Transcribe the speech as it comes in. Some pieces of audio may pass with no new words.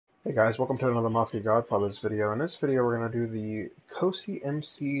Hey guys, welcome to another Mafia Godfathers video. In this video we're going to do the KOSi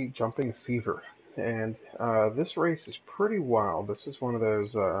MC Jumping Fever. And this race is pretty wild. This is one of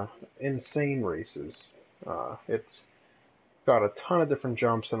those insane races. It's got a ton of different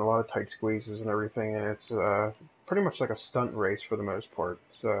jumps and a lot of tight squeezes and everything, and it's pretty much like a stunt race for the most part.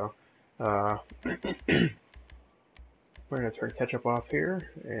 So we're going to turn ketchup off here,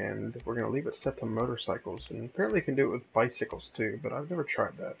 and we're going to leave it set to motorcycles. And apparently you can do it with bicycles too, but I've never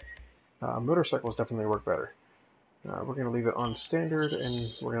tried that. Motorcycles definitely work better. We're going to leave it on standard,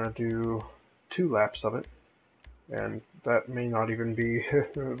 and we're going to do 2 laps of it. And that may not even be,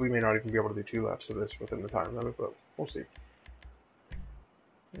 we may not even be able to do 2 laps of this within the time limit, but we'll see.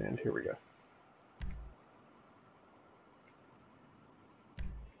 And here we go.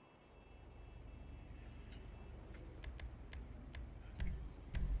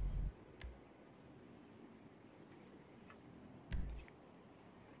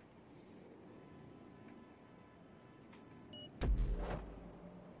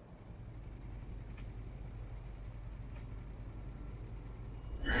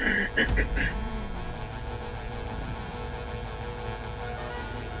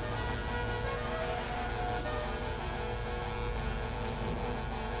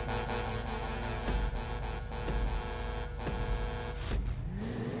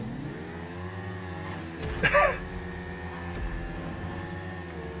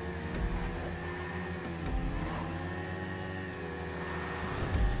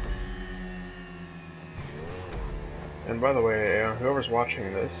 And by the way, whoever's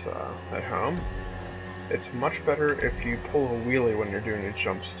watching this at home, it's much better if you pull a wheelie when you're doing these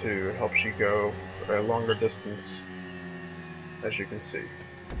jumps too. It helps you go a longer distance, as you can see.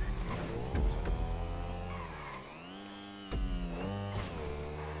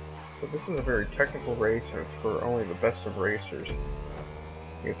 So this is a very technical race, and it's for only the best of racers.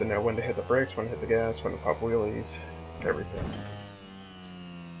 You have to know when to hit the brakes, when to hit the gas, when to pop wheelies, everything.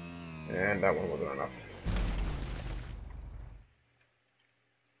 And that one wasn't enough.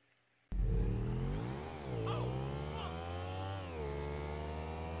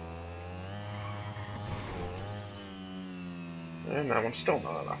 And that one's still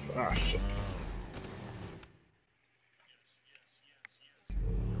not enough. Ah, shit.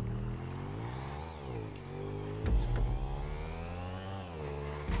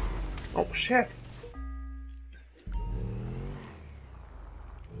 Oh, shit!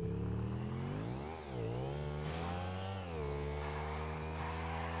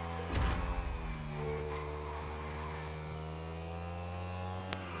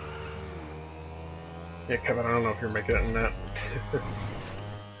 Yeah, Kevin, I don't know if you're making it in that.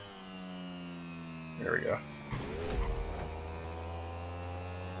 There we go.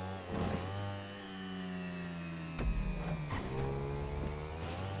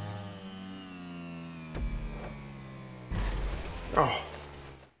 Oh.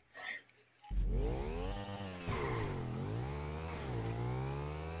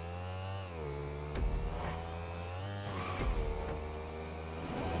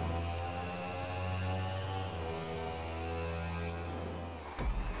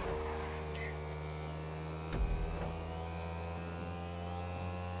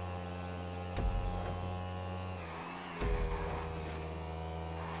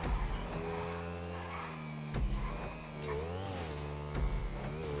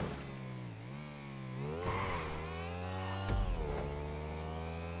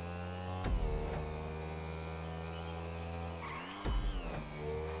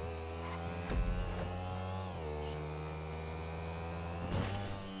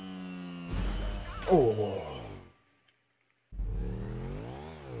 Oh.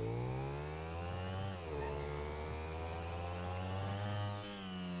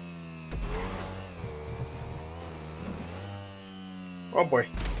 Oh boy.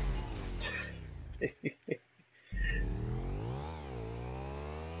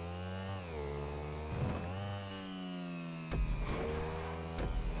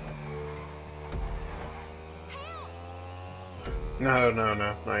 No,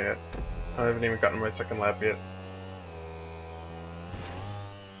 not yet. I haven't even gotten my second lap yet.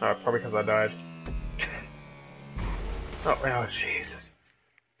 Probably because I died. Oh, Jesus.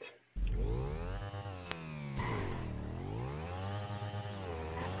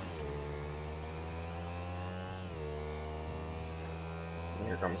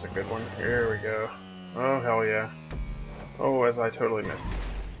 Here comes a good one. Here we go. Oh, hell yeah. Oh, as I totally missed.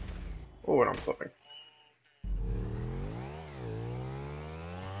 Oh, and I'm flipping.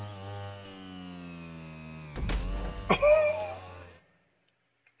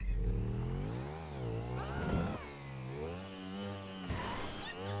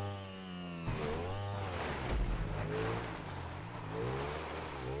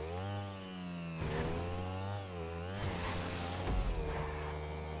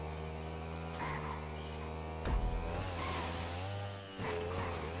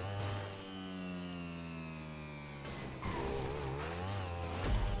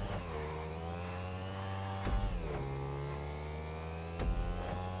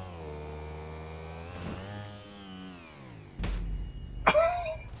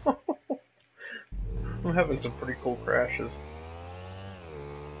 I'm having some pretty cool crashes.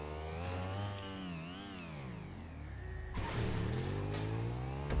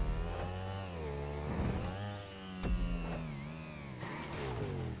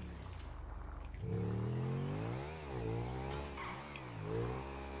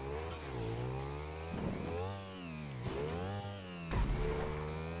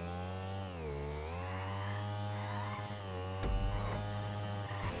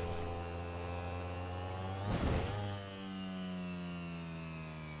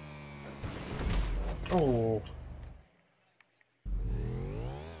 Oh.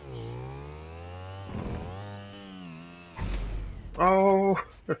 Oh.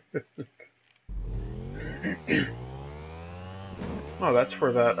 Oh, that's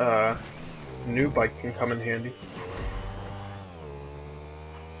where that new bike can come in handy.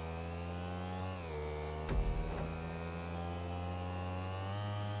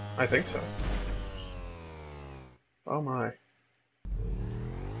 I think so. Oh my.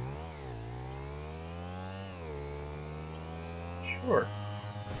 Sure.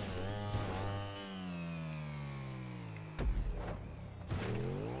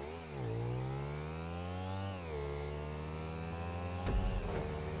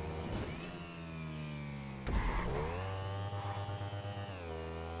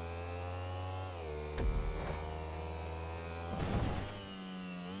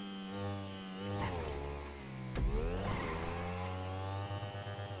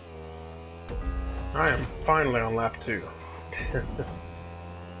 I am finally on lap 2.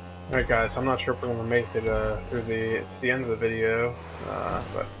 Alright guys, I'm not sure if we're going to make it through to the end of the video,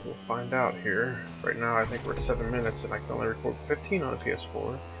 but we'll find out here. Right now I think we're at 7 minutes and I can only record 15 on a PS4.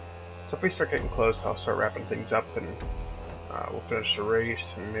 So if we start getting close, I'll start wrapping things up and we'll finish the race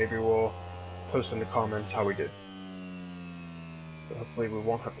and maybe we'll post in the comments how we did. So hopefully we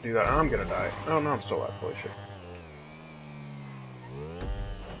won't have to do that. I'm going to die. Oh no, I'm still alive, holy shit.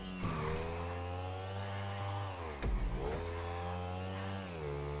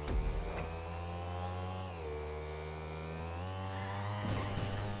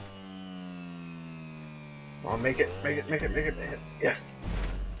 Oh, make it. Yes.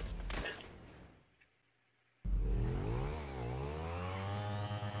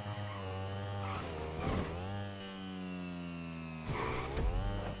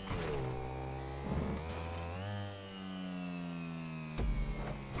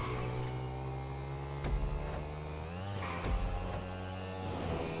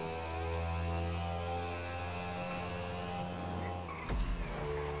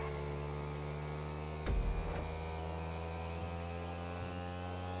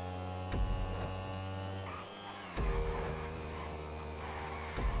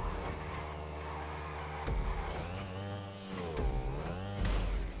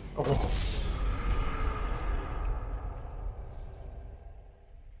 Oh.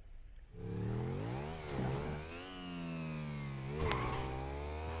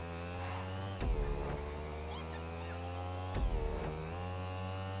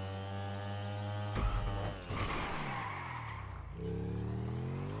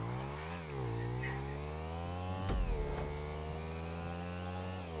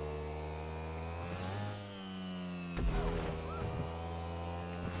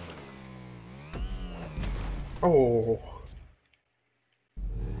 Oh.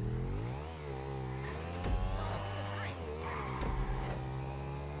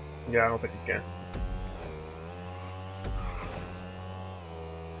 Yeah, I don't think you can.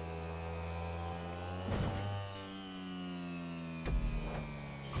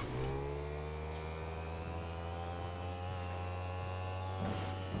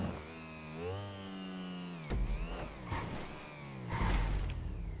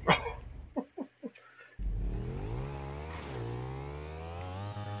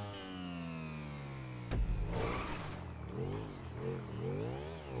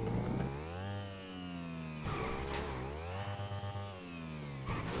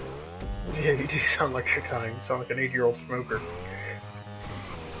 Yeah, you do sound like you're dying. You sound like an 8-year-old smoker.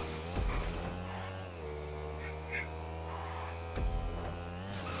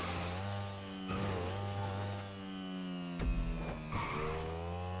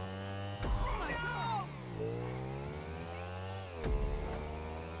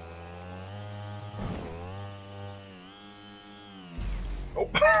 Oh.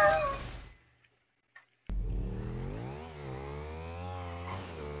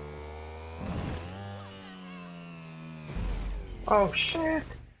 Oh shit.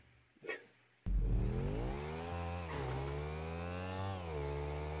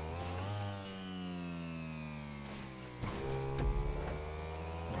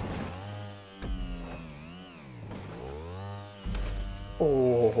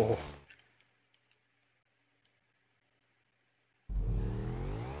 Oh.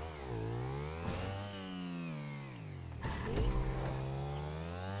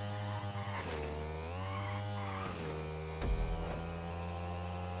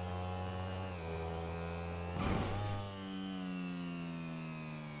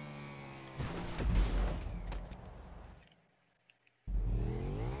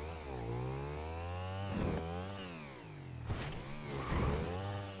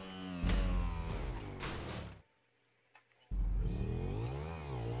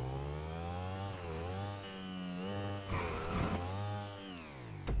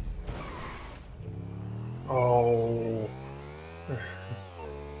 Oh.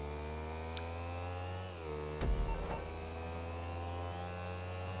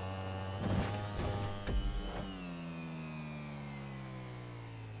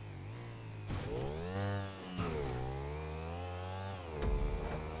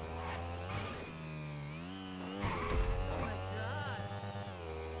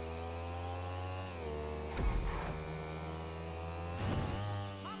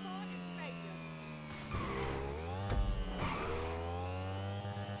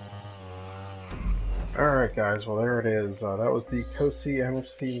 Alright guys, well there it is. That was the KOSi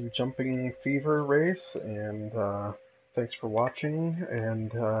NFC Jumping Fever race, and thanks for watching,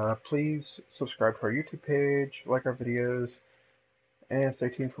 and please subscribe to our YouTube page, like our videos, and stay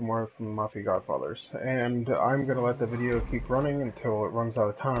tuned for more from the Mafia Godfathers. And I'm going to let the video keep running until it runs out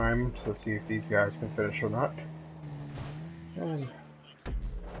of time to see if these guys can finish or not. And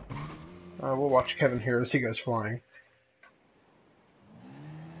we'll watch Kevin here as he goes flying.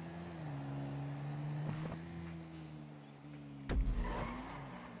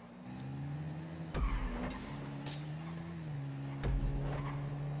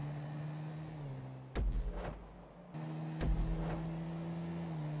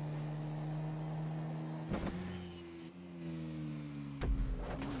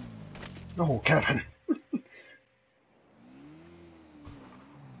 Oh, Kevin.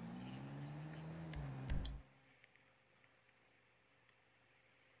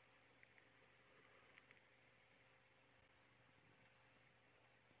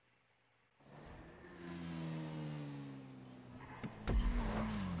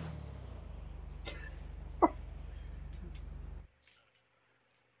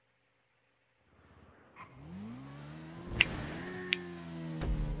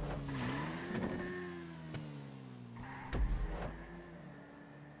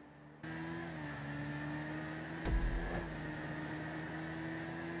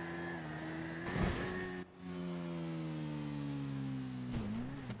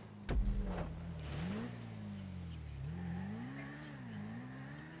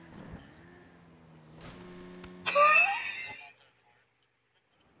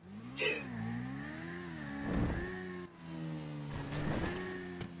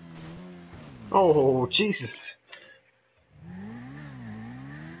 Oh, Jesus.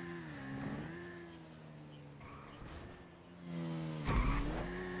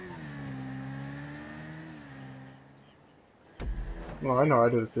 Well, I know I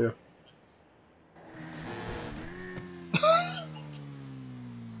did it too. I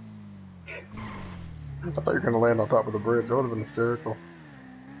thought you were going to land on top of the bridge. That would have been hysterical.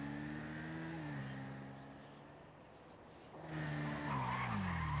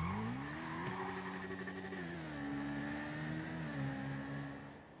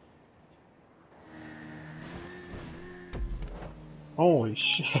 Holy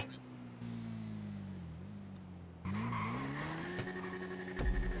shit. I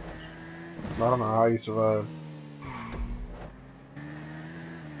don't know how you survived.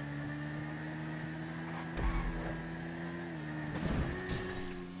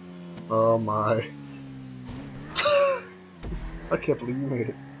 Oh my. I can't believe you made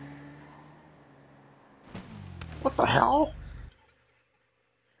it. What the hell?